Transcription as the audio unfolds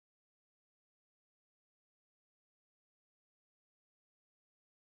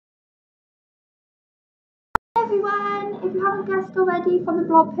everyone! If you haven't guessed already from the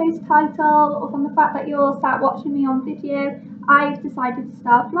blog post title or from the fact that you're sat watching me on video, I've decided to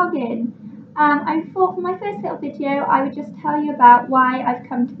start vlogging. I thought for my first little video I would just tell you about why I've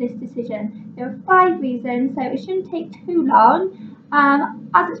come to this decision. There are 5 reasons, so it shouldn't take too long.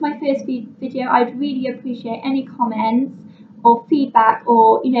 As it's my first video, I'd really appreciate any comments or feedback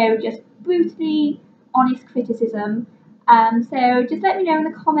or, just brutally honest criticism. So just let me know in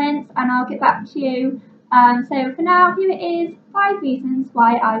the comments and I'll get back to you. So for now, here it is, 5 reasons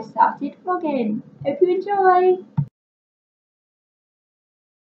why I've started vlogging. Hope you enjoy!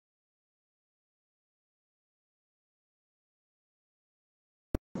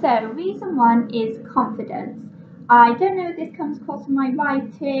 So reason 1 is confidence. I don't know if this comes across in my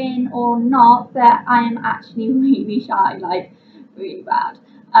writing or not, but I am actually really shy, like really bad.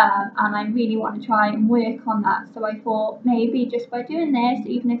 And I really want to try and work on that. So I thought maybe just by doing this,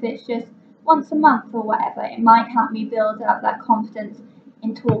 even if it's just once a month or whatever, it might help me build up that confidence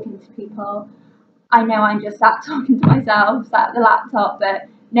in talking to people. I know I'm just sat talking to myself, sat at the laptop, but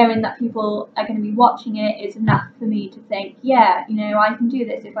knowing that people are going to be watching it is enough for me to think, yeah, I can do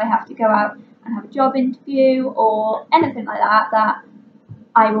this if I have to go out and have a job interview or anything like that, that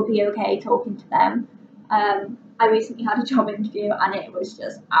I will be okay talking to them. I recently had a job interview and it was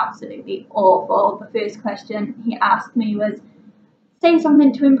just absolutely awful. The first question he asked me was, say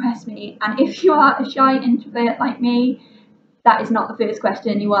something to impress me. And if you are a shy introvert like me, that is not the first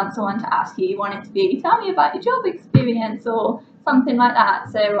question you want someone to ask you. You want it to be, tell me about your job experience or something like that.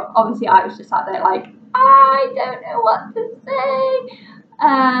 So obviously I was just sat there like, I don't know what to say.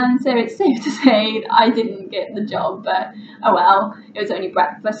 So it's safe to say I didn't get the job, but oh well, it was only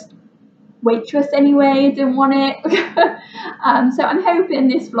breakfast waitress anyway, I didn't want it. So I'm hoping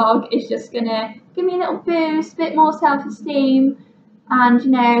this vlog is just gonna give me a little boost, a bit more self-esteem,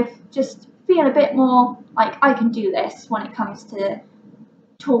 and just feel a bit more like I can do this when it comes to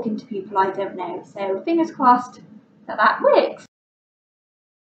talking to people I don't know. So fingers crossed that that works.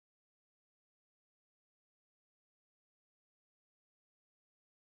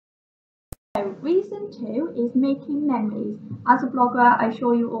 So reason 2 is making memories. As a blogger, I'm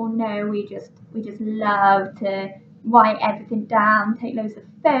sure you all know we just love to write everything down, take loads of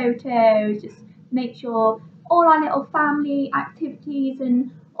photos, just make sure all our little family activities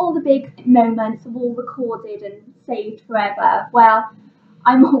and all the big moments are all recorded and saved forever. Well,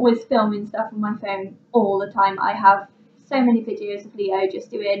 I'm always filming stuff on my phone all the time. I have so many videos of Leo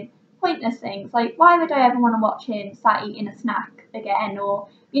just doing pointless things, like why would I ever want to watch him sat eating a snack again, or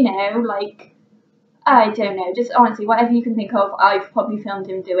like, I don't know, just honestly whatever you can think of, I've probably filmed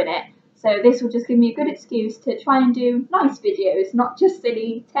him doing it. So this will just give me a good excuse to try and do nice videos, not just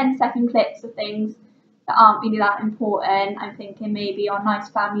silly 10-second clips of things that aren't really that important. I'm thinking maybe on nice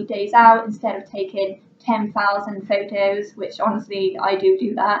family days out, instead of taking 10,000 photos, which honestly I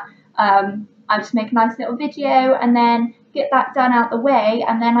do that, I just make a nice little video and then get that done out the way,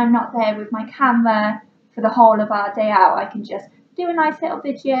 and then I'm not there with my camera for the whole of our day out. I can just do a nice little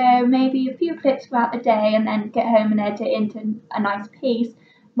video, maybe a few clips throughout the day, and then get home and edit into a nice piece,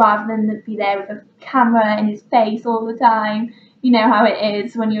 rather than be there with a camera in his face all the time. You know how it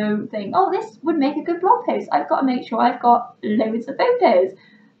is when you think, oh, this would make a good blog post, I've got to make sure I've got loads of photos.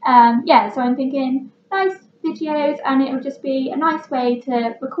 So I'm thinking nice videos, and it would just be a nice way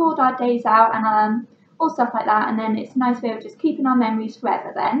to record our days out and all stuff like that, and then it's a nice way of just keeping our memories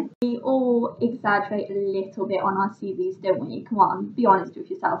forever then. We all exaggerate a little bit on our CVs, don't we? Come on, be honest with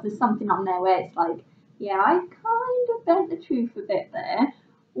yourself. There's something on there where it's like, yeah, I kind of bent the truth a bit there.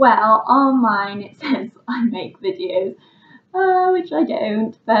 Well, on mine it says I make videos, which I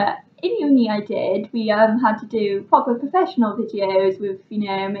don't, but in uni I did. We had to do proper professional videos with,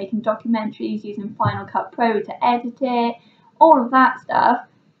 making documentaries using Final Cut Pro to edit it, all of that stuff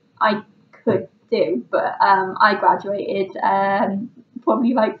I could do, but I graduated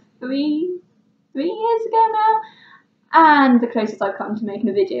probably like three years ago now, and the closest I've come to making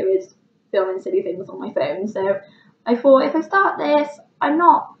a video is filming silly things on my phone. So I thought, if I start this, I'm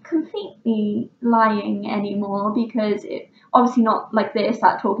not completely lying anymore, because it obviously not like this,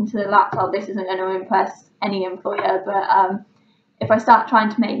 that talking to the laptop, this isn't going to impress any employer, but if I start trying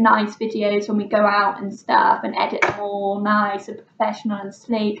to make nice videos when we go out and stuff and edit them all nice and professional and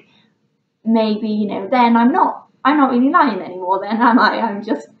sleek, maybe, then I'm not really lying anymore then, am I? I'm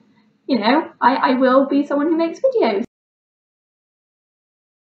just, I will be someone who makes videos.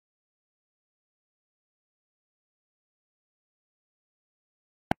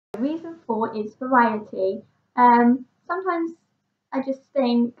 Reason 4 is variety. Sometimes I just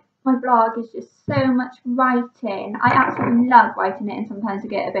think my blog is just so much writing. I absolutely love writing it, and sometimes I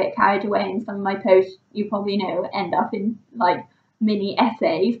get a bit carried away, and some of my posts, you probably know, end up in like mini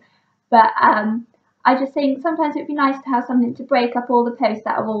essays. But I just think sometimes it'd be nice to have something to break up all the posts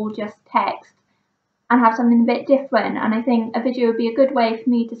that are all just text and have something a bit different. And I think a video would be a good way for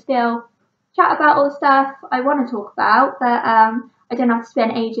me to still chat about all the stuff I want to talk about, but I don't have to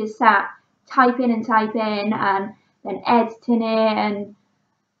spend ages sat typing and then editing it and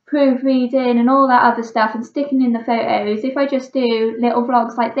proofreading and all that other stuff and sticking in the photos. If I just do little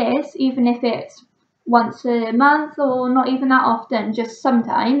vlogs like this, even if it's once a month or not even that often, just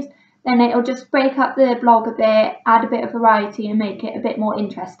sometimes, then it'll just break up the blog a bit, add a bit of variety and make it a bit more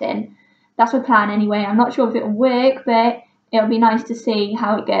interesting. That's my plan anyway. I'm not sure if it'll work, but it'll be nice to see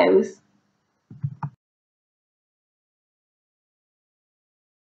how it goes.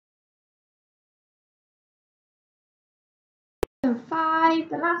 So 5,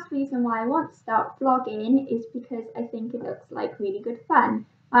 the last reason why I want to start vlogging is because I think it looks like really good fun.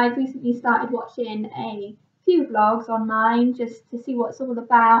 I've recently started watching a few vlogs online just to see what it's all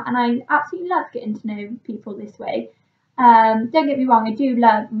about, and I absolutely love getting to know people this way. Don't get me wrong, I do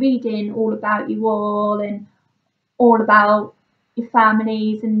love reading all about you all and all about your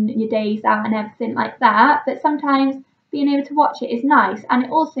families and your days out and everything like that, but sometimes being able to watch it is nice, and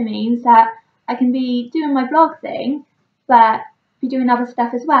it also means that I can be doing my vlog thing but be doing other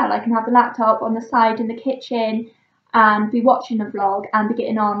stuff as well. I can have the laptop on the side in the kitchen and be watching a vlog and be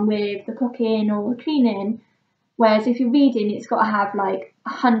getting on with the cooking or the cleaning. Whereas if you're reading, it's got to have like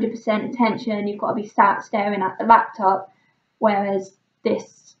 100% attention. You've got to be sat staring at the laptop. Whereas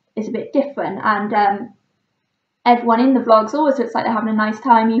this is a bit different, and everyone in the vlogs always looks like they're having a nice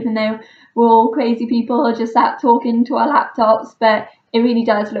time, even though we're all crazy people just sat talking to our laptops. But it really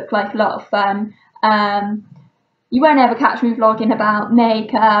does look like a lot of fun. You won't ever catch me vlogging about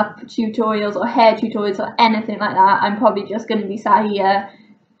makeup tutorials or hair tutorials or anything like that. I'm probably just going to be sat here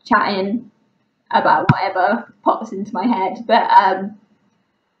chatting about whatever pops into my head. But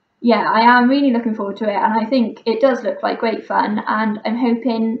yeah, I am really looking forward to it, and I think it does look like great fun, and I'm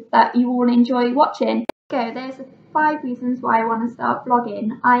hoping that you all enjoy watching. So there's 5 reasons why I want to start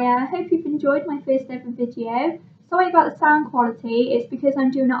vlogging. I hope you've enjoyed my first ever video. Sorry about the sound quality, it's because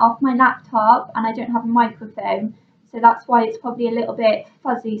I'm doing it off my laptop and I don't have a microphone, so that's why it's probably a little bit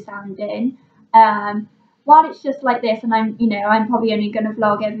fuzzy sounding. While it's just like this, and I'm probably only going to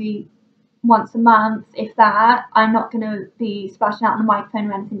vlog every once a month, if that, I'm not going to be splashing out on the microphone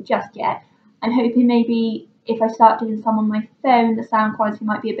or anything just yet. I'm hoping maybe if I start doing some on my phone, the sound quality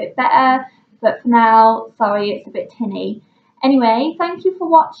might be a bit better, but for now, sorry, it's a bit tinny. Anyway, thank you for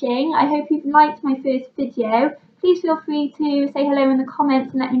watching. I hope you've liked my first video. Please feel free to say hello in the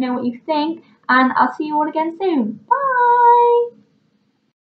comments and let me know what you think, and I'll see you all again soon. Bye!